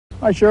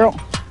Hi, Cheryl.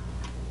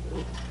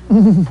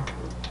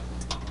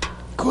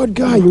 Good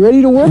guy. You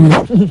ready to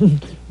work?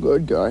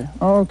 Good guy.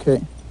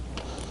 Okay.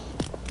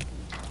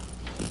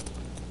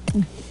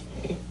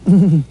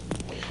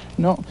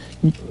 No,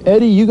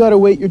 Eddie, you got to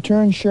wait your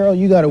turn. Cheryl,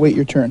 you got to wait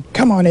your turn.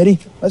 Come on, Eddie.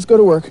 Let's go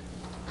to work.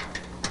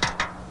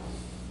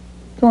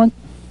 Come on.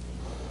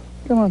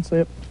 Come on,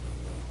 Sayep.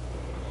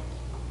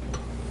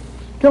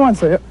 Come on,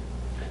 Sayep.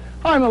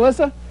 Hi,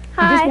 Melissa.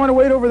 Hi. You just want to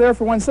wait over there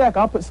for 1 sec.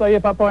 I'll put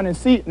Sayep up on his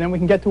seat, and then we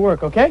can get to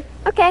work, okay?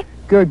 Okay.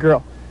 Good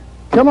girl.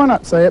 Come on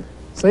up, Sayep.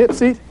 Sayep,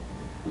 seat.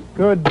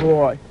 Good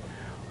boy.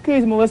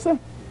 Okay, Melissa.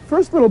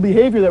 First little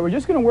behavior that we're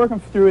just going to work him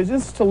through is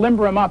just to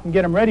limber him up and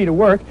get him ready to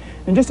work.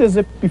 And just as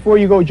if before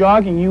you go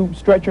jogging, you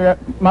stretch your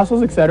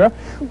muscles, etc.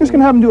 We're just going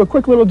to have him do a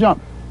quick little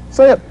jump.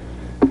 Sayep.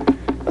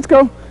 Let's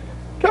go.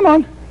 Come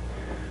on.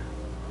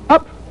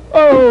 Up.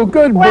 Oh,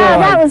 good boy. Wow,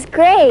 that was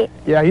great.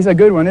 Yeah, he's a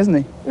good one, isn't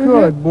he?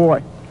 Good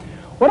boy.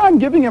 What I'm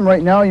giving him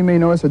right now, you may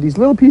notice, are these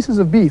little pieces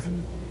of beef.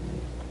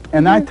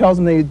 And that tells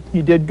him that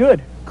he did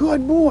good.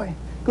 Good boy.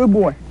 Good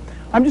boy.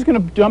 I'm just going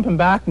to jump him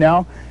back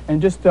now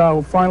and just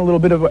find a little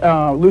bit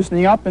of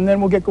loosening up, and then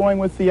we'll get going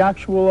with the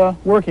actual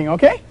working,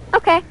 okay?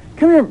 Okay.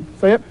 Come here,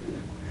 Sayep.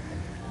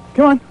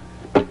 Come on.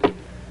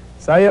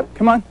 Sayep,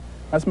 come on.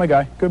 That's my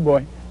guy. Good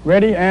boy.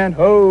 Ready, and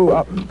ho,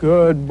 up.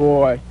 Good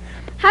boy.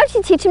 How did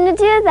you teach him to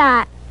do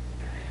that?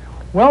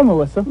 Well,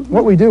 Melissa,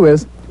 what we do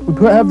is we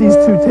have these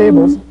two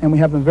tables, and we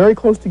have them very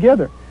close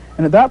together.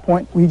 And at that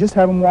point, we just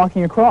have him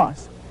walking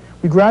across.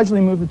 We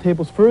gradually move the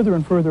tables further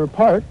and further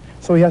apart,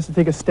 so he has to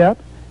take a step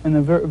and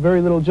a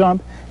very little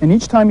jump. And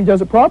each time he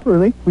does it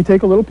properly, we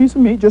take a little piece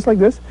of meat, just like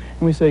this,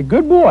 and we say,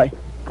 good boy,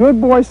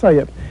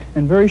 Sayep.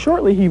 And very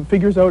shortly, he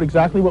figures out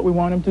exactly what we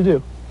want him to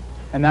do.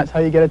 And that's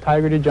how you get a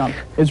tiger to jump.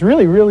 It's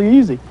really, really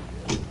easy.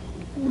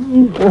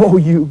 Oh,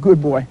 you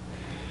good boy.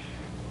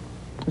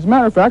 As a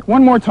matter of fact,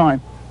 one more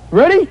time.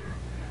 Ready?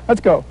 Let's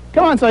go.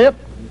 Come on, Sayep.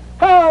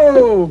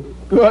 Oh,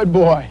 good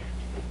boy.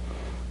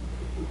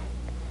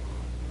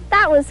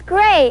 That was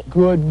great.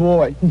 Good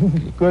boy.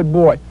 Good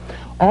boy.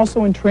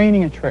 Also, in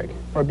training a trick,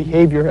 or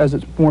behavior as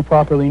it's more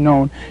properly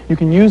known, you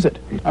can use it,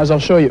 as I'll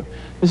show you.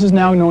 This is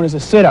now known as a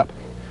sit-up.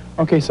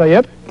 Okay,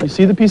 Sayep, you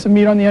see the piece of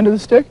meat on the end of the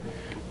stick?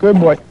 Good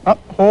boy. Up,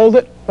 hold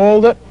it,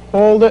 hold it,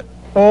 hold it,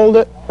 hold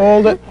it,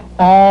 hold it.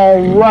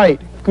 All right.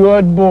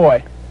 Good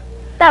boy.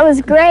 That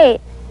was great.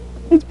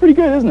 It's pretty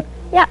good, isn't it?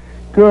 Yeah.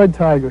 Good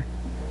tiger.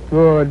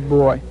 Good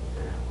boy.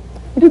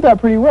 He did that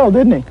pretty well,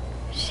 didn't he?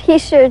 He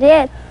sure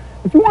did.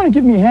 If you want to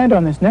give me a hand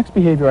on this next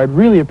behavior, I'd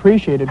really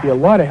appreciate it. It'd be a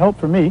lot of help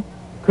for me.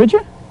 Could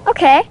you?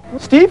 Okay.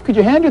 Steve, could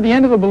you hand her the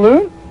end of the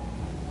balloon?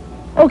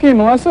 Okay,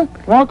 Melissa,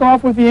 walk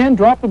off with the end,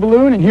 drop the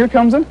balloon, and here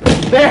comes him.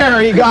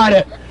 There, he got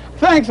it.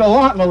 Thanks a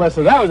lot,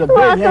 Melissa. That was a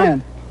big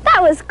hand.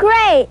 That was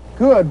great.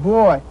 Good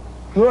boy.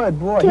 Good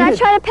boy. Can I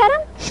try to pet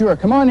him? Sure,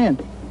 come on in.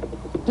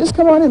 Just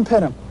come on in,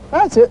 pet him.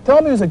 That's it. Tell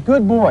him he was a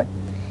good boy.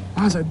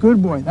 That's a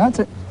good boy. That's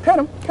it. Pet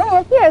him. Come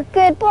on. You're a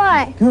good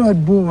boy.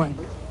 Good boy.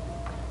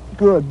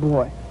 Good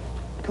boy.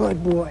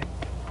 Good boy.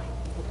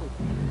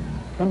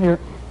 Come here.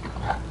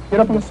 Get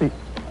up on the seat.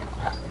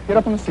 Get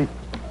up on the seat.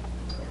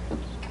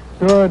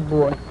 Good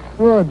boy.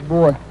 Good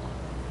boy.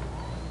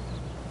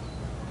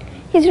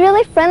 He's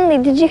really friendly.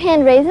 Did you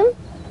hand raise him?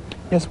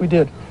 Yes, we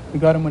did. We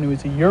got him when he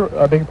was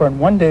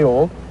 1 day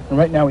old, and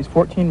right now he's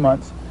 14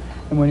 months.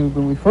 And when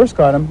we first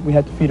got him, we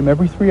had to feed him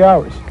every 3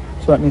 hours.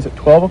 So that means at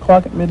 12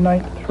 o'clock at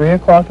midnight, 3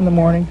 o'clock in the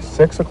morning,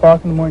 6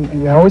 o'clock in the morning,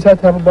 and you always had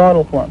to have a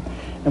bottle for him.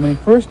 And when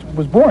he first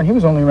was born, he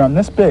was only around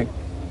this big.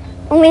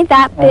 Only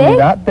that big? Only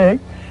that big,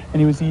 and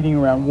he was eating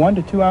around 1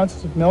 to 2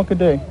 ounces of milk a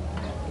day.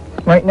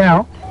 Right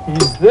now,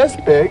 he's this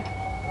big,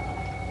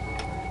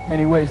 and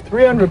he weighs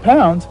 300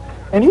 pounds,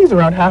 and he's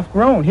around half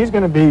grown. He's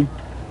going to be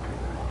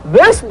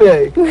this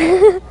big.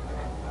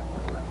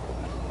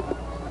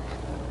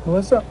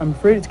 Melissa, I'm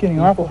afraid it's getting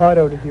awful hot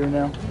out of here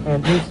now,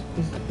 and he's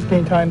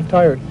getting kind of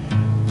tired.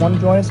 Want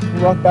to join us if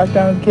we walk back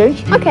down to the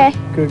cage? Okay.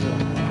 Good.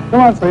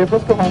 Come on, Sayep,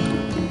 let's go home.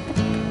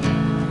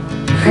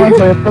 Come on,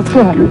 Sayep, let's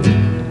go home.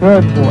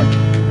 Good boy.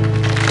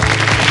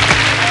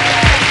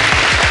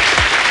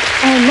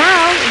 And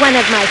now, one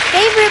of my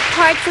favorite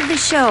parts of the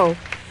show,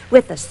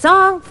 with a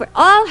song for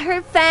all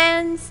her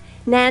fans,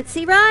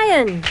 Nancy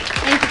Ryan.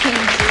 Thank you,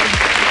 Kangazoo.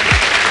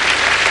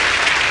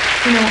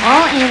 You know,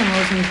 all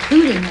animals,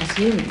 including us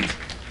humans,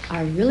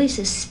 are really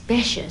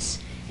suspicious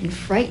and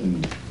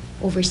frightened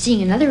over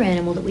seeing another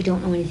animal that we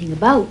don't know anything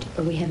about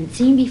or we haven't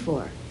seen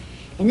before.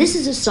 And this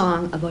is a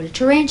song about a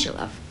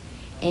tarantula.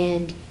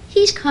 And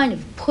he's kind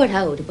of put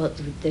out about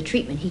the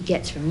treatment he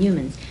gets from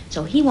humans,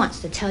 so he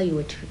wants to tell you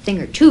a thing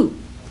or two.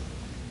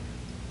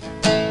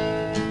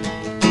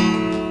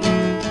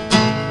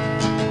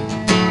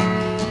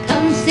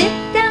 Come sit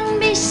down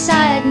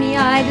beside me,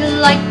 I'd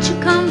like to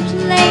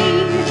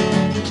complain.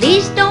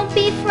 Please don't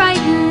be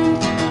frightened,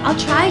 I'll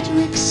try to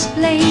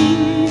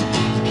explain.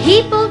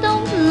 People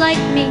don't like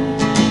me,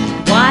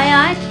 why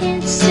I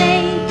can't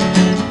say.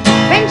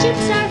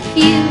 Friendships are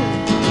few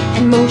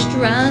and most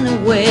run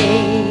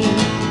away.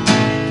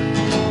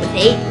 With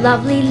 8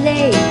 lovely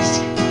legs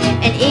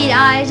and 8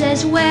 eyes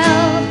as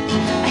well,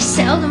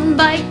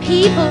 like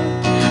people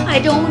I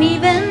don't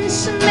even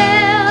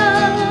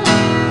smell.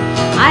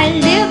 I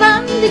live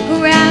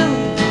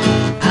underground,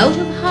 out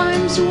of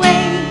harm's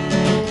way,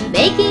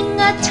 making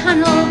a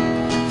tunnel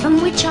from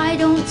which I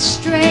don't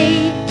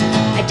stray.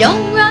 I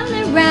don't run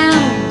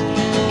around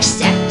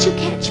except to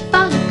catch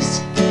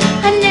bugs.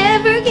 I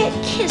never get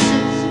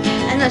kisses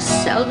and I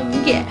seldom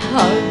get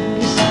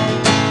hugs.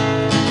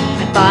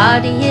 My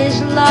body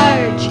is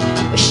large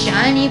with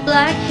shiny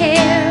black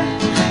hair.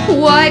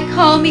 Why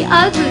call me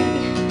ugly?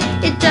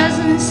 It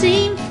doesn't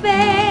seem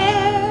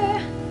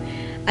fair.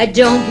 I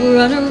don't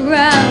run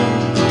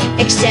around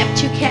except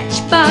to catch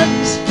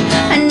bugs.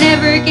 I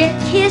never get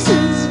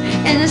kisses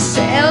and I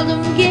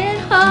seldom get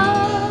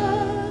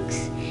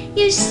hugs.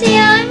 You see,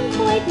 I'm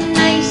quite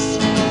nice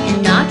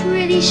and not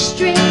really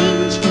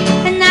strange,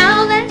 and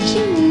now that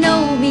you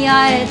know me,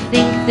 I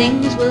think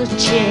things will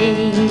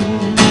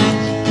change.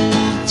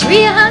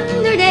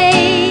 300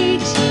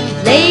 eggs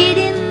laid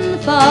in the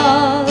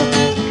fall,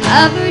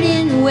 covered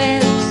in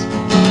webs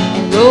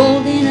and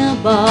rolled in a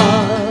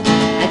ball.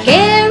 I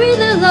carry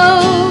the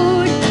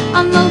load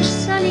on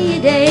most sunny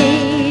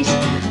days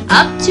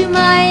up to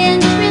my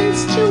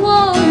entrance to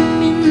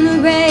warm in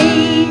the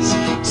rays.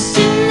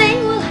 Soon they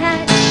will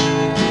hatch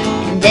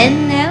and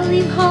then they'll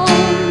leave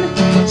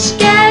home,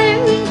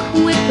 scattering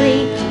quickly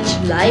to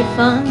life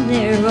on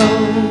their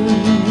own.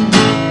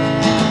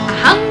 A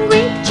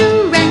hungry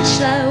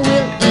tarantula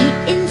will eat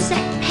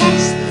insect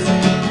pests.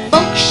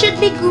 Folks should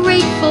be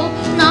grateful,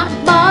 not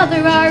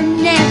bother our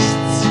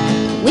nests.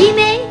 We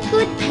make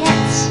good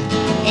pets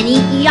and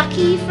eat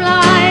yucky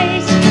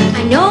flies.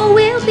 I know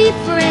we'll be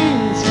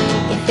friends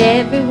if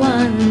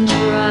everyone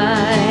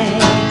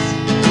tries.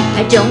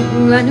 I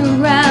don't run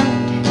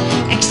around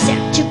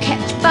except to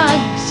catch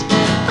bugs.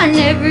 I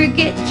never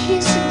get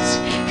kisses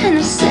and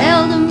I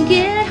seldom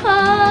get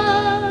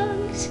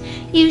hugs.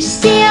 You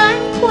see,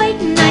 I'm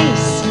quite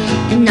nice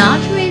and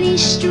not really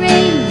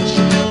strange,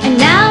 and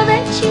now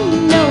that you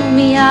know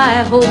me,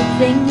 I hope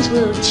things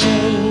will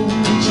change.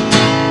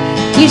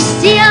 You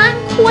see, I'm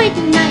quite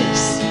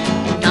nice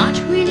and not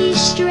really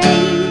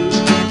strange,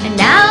 and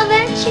now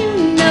that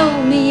you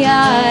know me,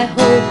 I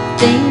hope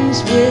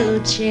things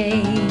will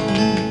change.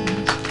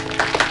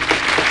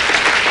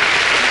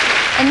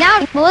 And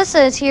now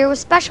Melissa is here with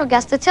special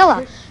guest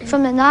Attila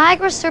from the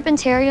Niagara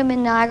Serpentarium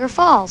in Niagara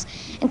Falls.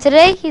 And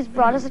today he's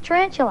brought us a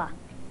tarantula.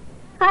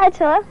 Hi,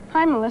 Attila.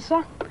 Hi,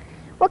 Melissa.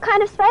 What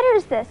kind of spider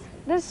is this?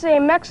 This is a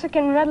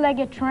Mexican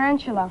red-legged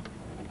tarantula.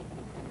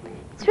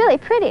 It's really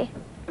pretty.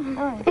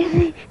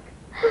 Oh.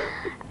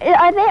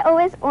 Are they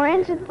always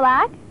orange with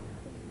black?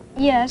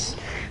 Yes.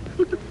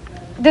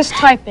 This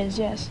type is,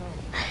 yes.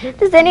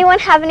 Does anyone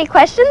have any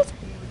questions?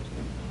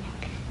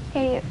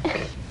 Here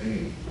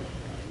you.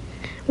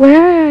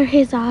 Where are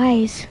his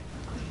eyes?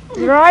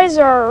 Their eyes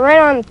are right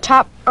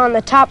on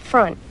the top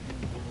front.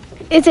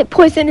 Is it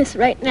poisonous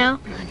right now?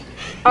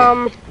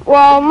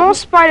 Well,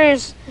 most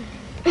spiders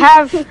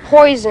have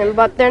poison,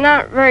 but they're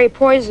not very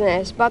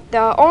poisonous. But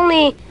the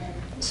only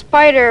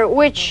spider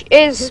which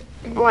is,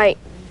 like,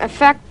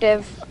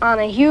 effective on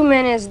a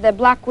human is the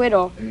black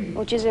widow,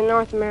 which is in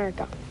North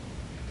America.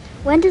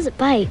 When does it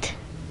bite?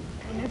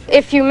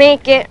 If you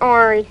make it,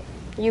 or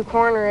you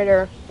corner it,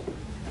 or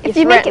If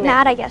you make it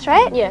mad, I guess,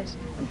 right? Yes.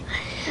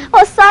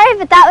 Well, sorry,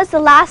 but that was the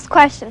last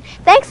question.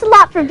 Thanks a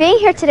lot for being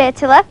here today,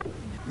 Attila.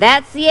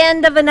 That's the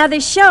end of another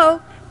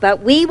show,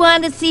 but we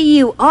want to see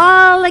you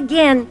all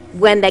again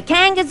when the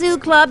Kangazoo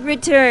Club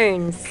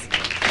returns.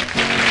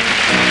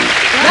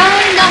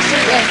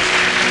 Rhinoceros,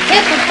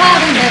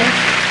 hippopotamus,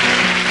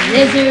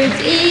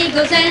 lizards,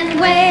 eagles, and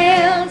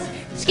whales,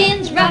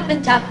 skins rough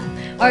and tough,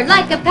 or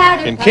like a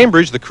powder In puff.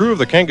 Cambridge, the crew of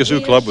the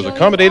Kangazoo Club was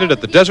accommodated at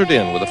the Desert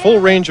Inn with a full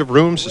range of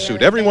rooms to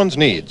suit everyone's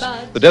needs.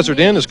 The Desert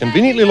Inn is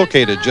conveniently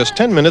located just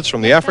 10 minutes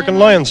from the African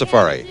Lion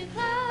Safari.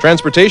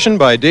 Transportation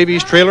by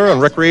Davies Trailer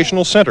and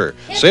Recreational Center.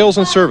 Sales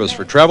and service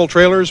for travel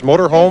trailers,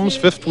 motorhomes,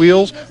 fifth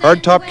wheels,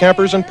 hardtop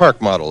campers, and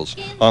park models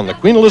on the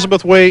Queen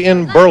Elizabeth Way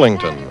in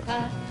Burlington.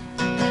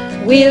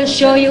 We'll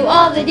show you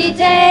all the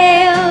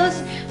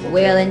details.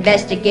 We'll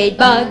investigate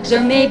bugs or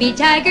maybe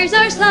tigers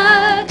or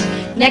slugs.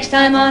 Next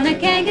time on the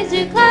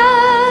Kangazoo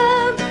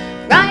Club.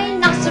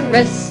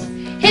 Rhinoceros,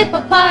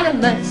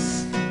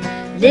 hippopotamus,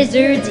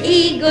 lizards,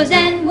 eagles,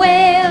 and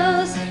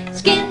whales,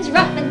 skins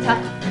rough and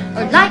tough,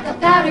 or like a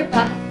powder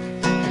puff.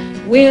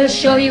 We'll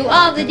show you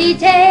all the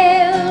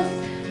details.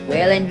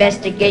 We'll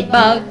investigate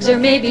bugs or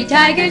maybe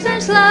tigers or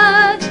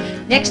slugs.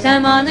 Next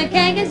time on the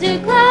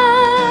Kangazoo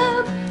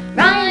Club.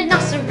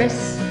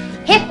 Rhinoceros,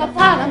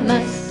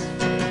 hippopotamus,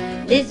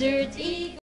 lizards,